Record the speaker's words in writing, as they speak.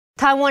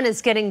Taiwan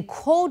is getting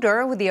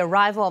colder with the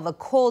arrival of a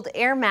cold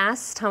air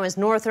mass. Taiwan's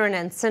northern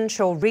and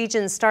central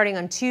regions starting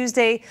on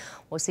Tuesday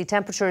will see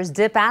temperatures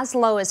dip as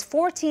low as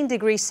 14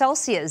 degrees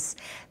Celsius.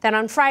 Then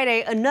on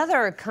Friday,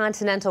 another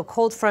continental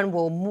cold front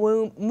will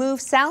move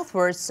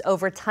southwards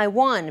over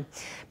Taiwan.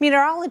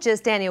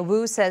 Meteorologist Daniel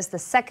Wu says the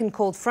second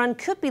cold front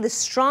could be the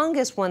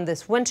strongest one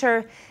this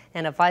winter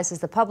and advises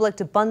the public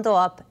to bundle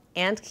up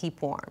and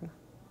keep warm.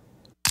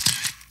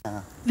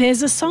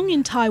 There's a song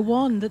in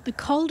Taiwan that the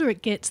colder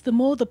it gets, the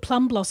more the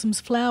plum blossoms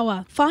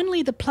flower.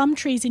 Finally, the plum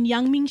trees in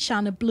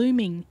Yangminshan are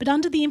blooming, but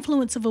under the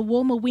influence of a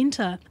warmer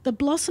winter, the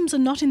blossoms are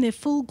not in their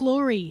full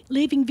glory,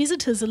 leaving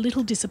visitors a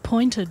little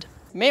disappointed.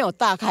 没有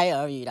大开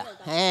而已啦，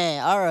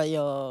偶尔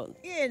有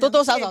多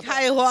多少少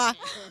开花，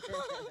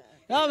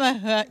然后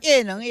呢，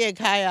越能越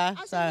开啊。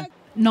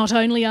 Not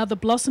only are the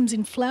blossoms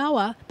in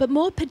flower, but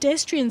more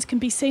pedestrians can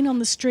be seen on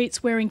the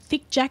streets wearing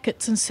thick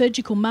jackets and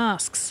surgical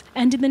masks.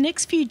 And in the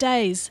next few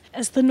days,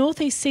 as the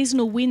northeast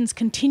seasonal winds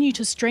continue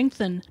to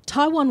strengthen,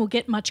 Taiwan will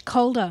get much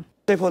colder.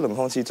 The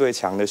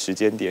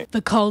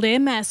cold air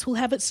mass will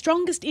have its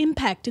strongest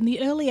impact in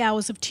the early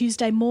hours of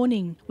Tuesday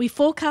morning. We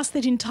forecast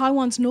that in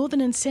Taiwan's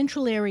northern and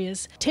central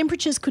areas,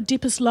 temperatures could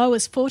dip as low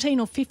as 14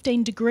 or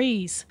 15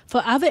 degrees.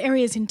 For other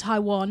areas in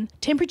Taiwan,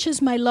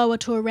 temperatures may lower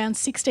to around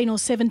 16 or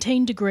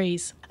 17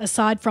 degrees.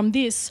 Aside from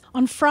this,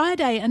 on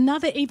Friday,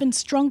 another even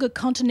stronger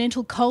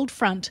continental cold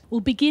front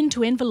will begin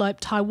to envelope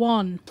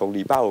Taiwan.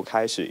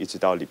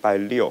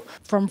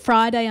 From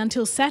Friday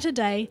until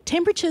Saturday,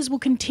 temperatures will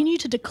continue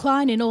to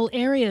decline in all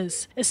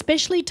areas,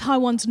 especially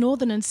Taiwan's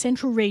northern and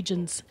central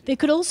regions. There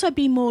could also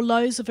be more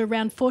lows of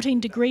around 14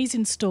 degrees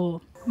in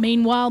store.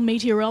 Meanwhile,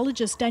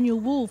 meteorologist Daniel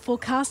Wu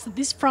forecasts that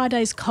this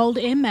Friday's cold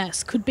air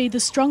mass could be the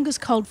strongest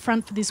cold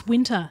front for this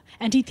winter,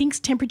 and he thinks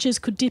temperatures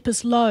could dip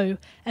as low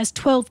as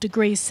 12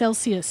 degrees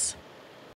Celsius.